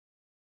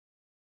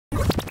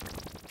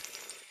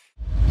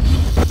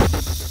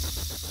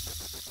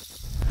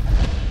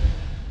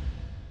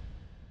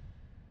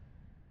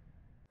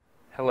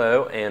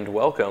Hello and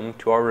welcome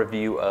to our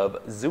review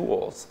of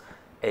Zoolz,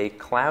 a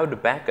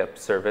cloud backup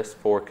service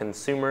for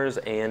consumers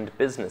and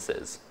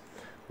businesses.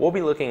 We'll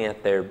be looking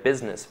at their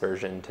business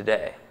version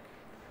today.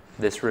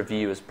 This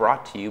review is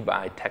brought to you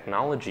by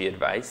Technology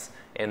Advice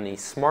and the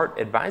Smart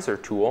Advisor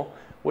tool,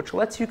 which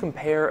lets you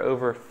compare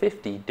over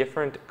 50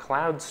 different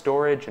cloud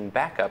storage and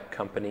backup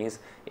companies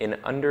in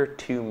under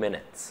 2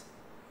 minutes.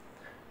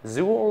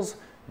 Zoolz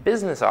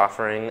business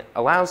offering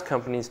allows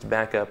companies to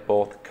back up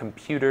both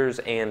computers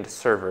and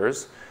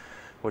servers,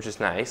 which is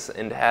nice,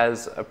 and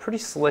has a pretty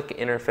slick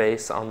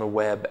interface on the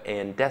web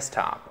and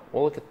desktop.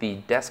 We'll look at the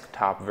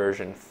desktop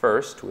version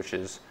first, which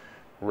is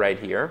right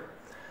here.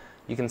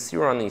 You can see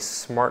we're on the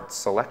Smart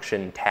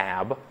Selection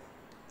tab,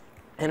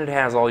 and it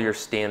has all your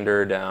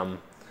standard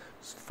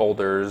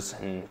folders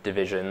and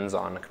divisions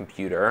on a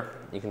computer.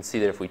 You can see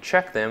that if we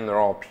check them, they're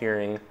all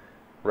appearing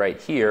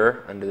right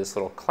here under this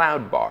little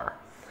cloud bar.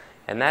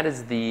 And that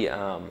is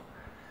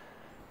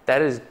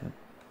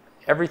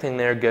everything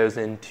there goes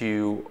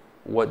into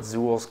what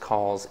Zoolz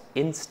calls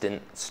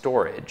instant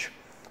storage,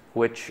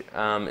 which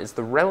is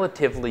the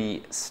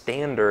relatively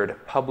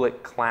standard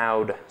public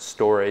cloud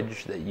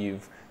storage that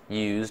you've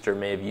used or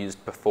may have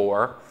used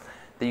before,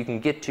 that you can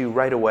get to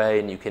right away,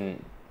 and you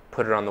can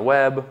put it on the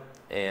web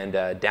and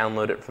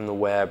download it from the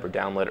web or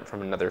download it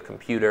from another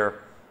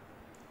computer.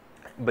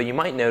 But you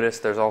might notice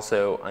there's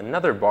also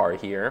another bar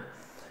here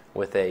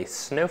with a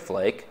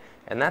snowflake,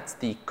 and that's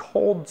the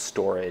cold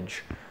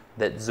storage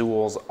that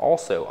Zoolz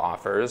also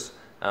offers.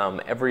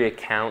 Every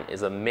account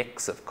is a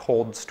mix of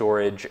cold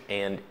storage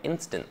and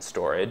instant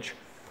storage,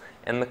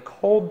 and the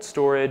cold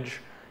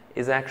storage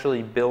is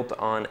actually built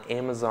on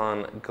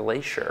Amazon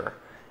Glacier,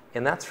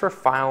 and that's for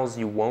files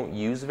you won't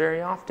use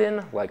very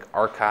often, like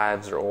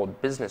archives or old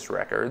business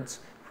records.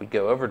 If we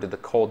go over to the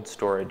cold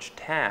storage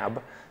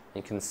tab,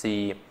 you can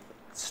see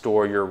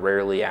store your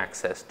rarely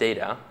accessed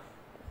data.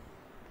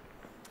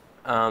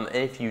 And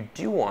if you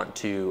do want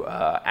to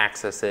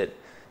access it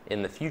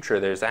in the future,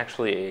 there's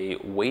actually a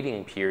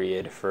waiting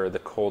period for the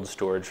cold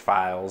storage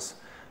files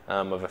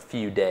of a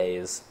few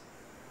days.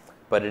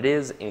 But it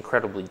is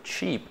incredibly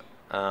cheap.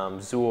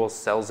 Zoolz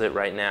sells it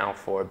right now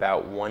for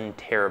about 1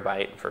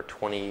 terabyte for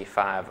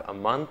 $25 a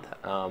month,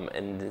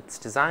 and it's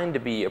designed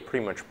to be a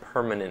pretty much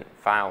permanent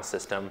file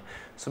system.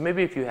 So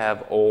maybe if you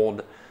have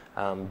old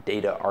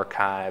data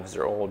archives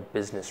or old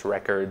business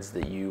records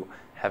that you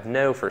have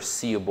no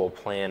foreseeable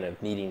plan of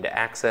needing to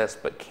access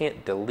but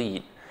can't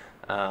delete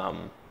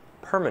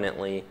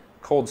permanently,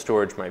 cold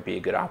storage might be a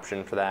good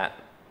option for that.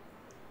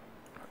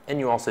 And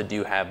you also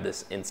do have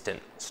this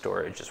instant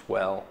storage as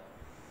well.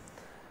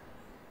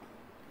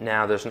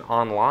 Now there's an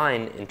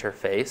online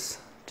interface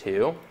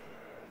too.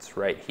 It's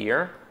right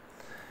here,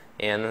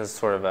 and this is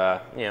sort of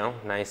a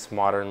nice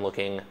modern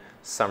looking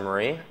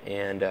summary,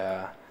 and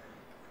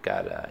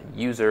got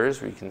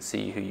users where you can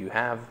see who you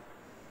have.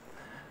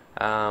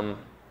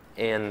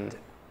 And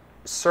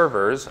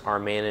servers are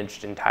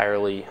managed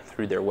entirely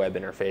through their web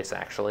interface,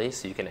 actually.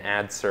 So you can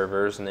add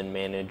servers and then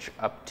manage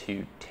up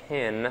to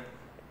 10.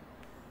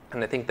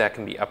 And I think that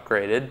can be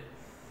upgraded.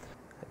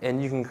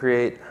 And you can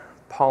create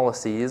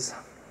policies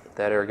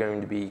that are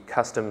going to be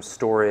custom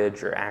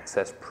storage or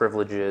access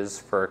privileges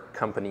for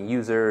company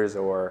users,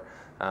 or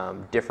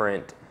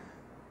different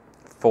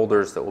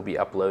folders that will be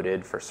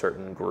uploaded for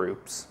certain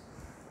groups,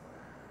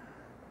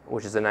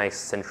 which is a nice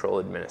central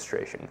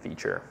administration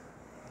feature.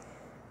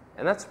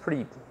 And that's a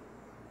pretty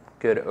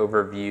good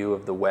overview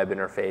of the web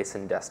interface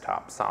and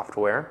desktop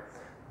software.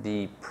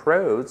 The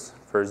pros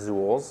for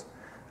Zoolz,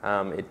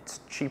 it's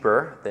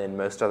cheaper than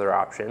most other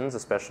options,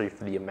 especially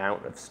for the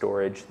amount of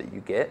storage that you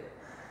get.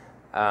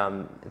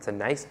 It's a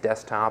nice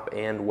desktop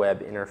and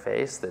web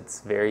interface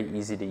that's very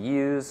easy to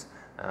use.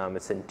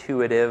 It's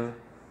intuitive.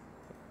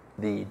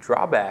 The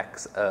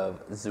drawbacks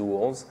of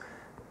Zoolz: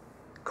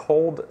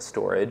 cold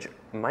storage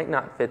might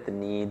not fit the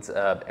needs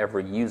of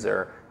every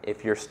user.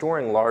 If you're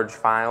storing large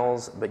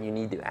files but you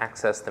need to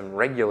access them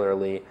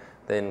regularly,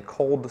 then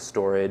cold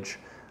storage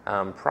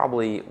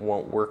probably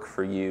won't work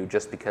for you,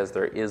 just because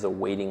there is a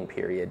waiting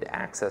period to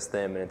access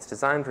them, and it's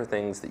designed for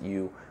things that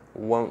you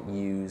won't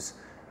use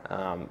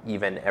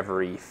even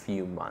every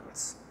few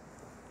months.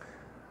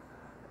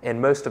 And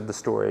most of the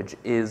storage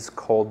is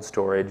cold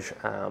storage.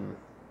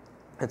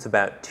 It's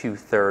about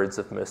 2/3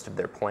 of most of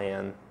their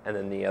plan, and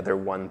then the other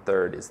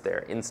 1/3 is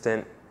their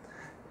instant.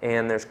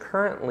 And there's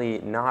currently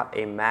not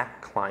a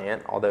Mac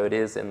client, although it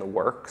is in the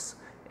works,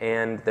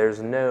 and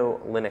there's no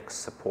Linux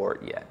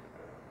support yet.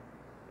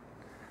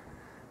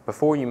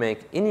 Before you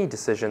make any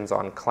decisions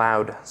on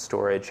cloud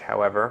storage,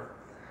 however,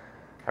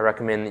 I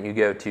recommend that you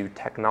go to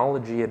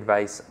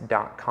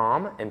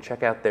technologyadvice.com and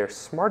check out their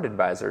Smart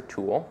Advisor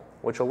tool,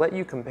 which will let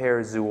you compare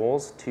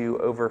Zoolz to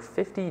over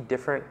 50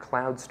 different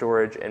cloud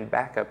storage and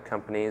backup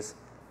companies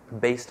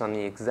based on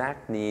the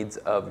exact needs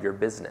of your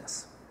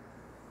business.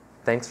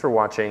 Thanks for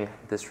watching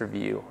this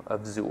review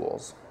of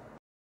Zoolz.